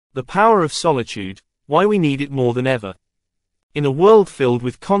The power of solitude, why we need it more than ever. In a world filled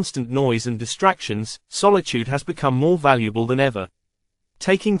with constant noise and distractions, solitude has become more valuable than ever.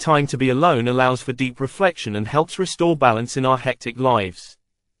 Taking time to be alone allows for deep reflection and helps restore balance in our hectic lives.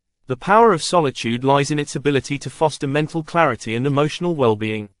 The power of solitude lies in its ability to foster mental clarity and emotional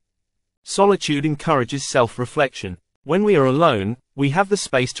well-being. Solitude encourages self-reflection. When we are alone, we have the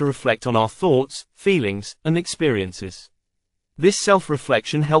space to reflect on our thoughts, feelings, and experiences. This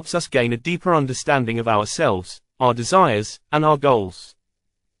self-reflection helps us gain a deeper understanding of ourselves, our desires, and our goals.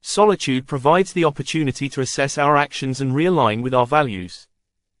 Solitude provides the opportunity to assess our actions and realign with our values.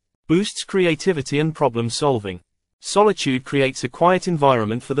 Boosts creativity and problem-solving. Solitude creates a quiet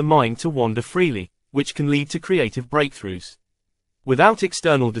environment for the mind to wander freely, which can lead to creative breakthroughs. Without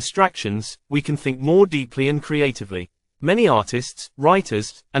external distractions, we can think more deeply and creatively. Many artists,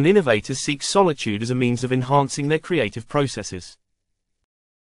 writers, and innovators seek solitude as a means of enhancing their creative processes.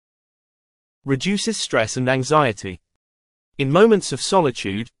 Reduces stress and anxiety. In moments of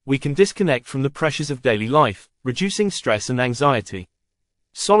solitude, we can disconnect from the pressures of daily life, reducing stress and anxiety.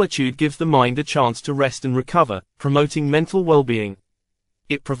 Solitude gives the mind a chance to rest and recover, promoting mental well-being.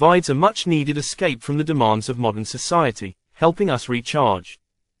 It provides a much-needed escape from the demands of modern society, helping us recharge.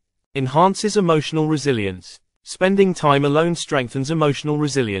 Enhances emotional resilience. Spending time alone strengthens emotional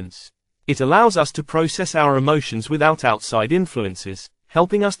resilience. It allows us to process our emotions without outside influences,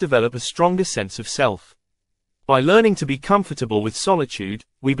 helping us develop a stronger sense of self. By learning to be comfortable with solitude,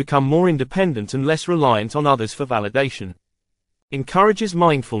 we become more independent and less reliant on others for validation. Encourages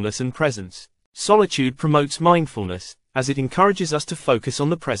mindfulness and presence. Solitude promotes mindfulness, as it encourages us to focus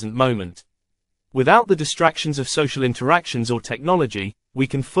on the present moment. Without the distractions of social interactions or technology, we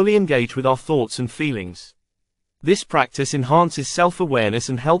can fully engage with our thoughts and feelings. This practice enhances self-awareness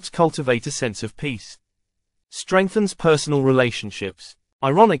and helps cultivate a sense of peace. Strengthens personal relationships.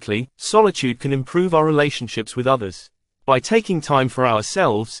 Ironically, solitude can improve our relationships with others. By taking time for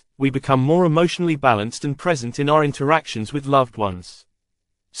ourselves, we become more emotionally balanced and present in our interactions with loved ones.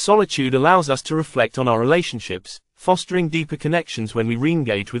 Solitude allows us to reflect on our relationships, fostering deeper connections when we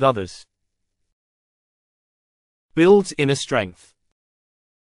re-engage with others. Builds inner strength.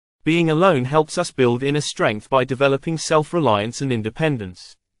 Being alone helps us build inner strength by developing self-reliance and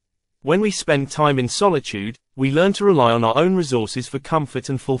independence. When we spend time in solitude, we learn to rely on our own resources for comfort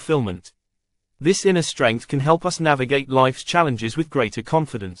and fulfillment. This inner strength can help us navigate life's challenges with greater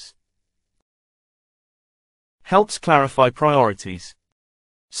confidence. Helps clarify priorities.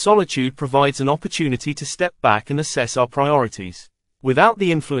 Solitude provides an opportunity to step back and assess our priorities. Without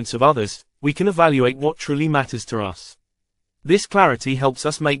the influence of others, we can evaluate what truly matters to us. This clarity helps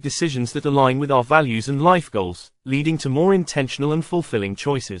us make decisions that align with our values and life goals, leading to more intentional and fulfilling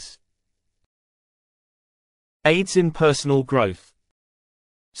choices. Aids in personal growth.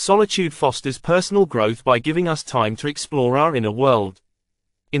 Solitude fosters personal growth by giving us time to explore our inner world.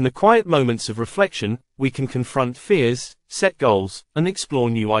 In the quiet moments of reflection, we can confront fears, set goals, and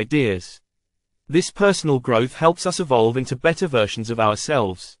explore new ideas. This personal growth helps us evolve into better versions of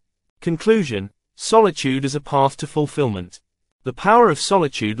ourselves. Conclusion: solitude as a path to fulfillment. The power of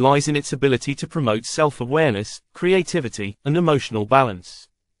solitude lies in its ability to promote self-awareness, creativity, and emotional balance.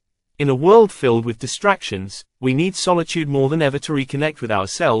 In a world filled with distractions, we need solitude more than ever to reconnect with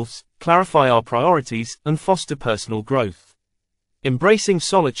ourselves, clarify our priorities, and foster personal growth. Embracing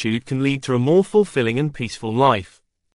solitude can lead to a more fulfilling and peaceful life.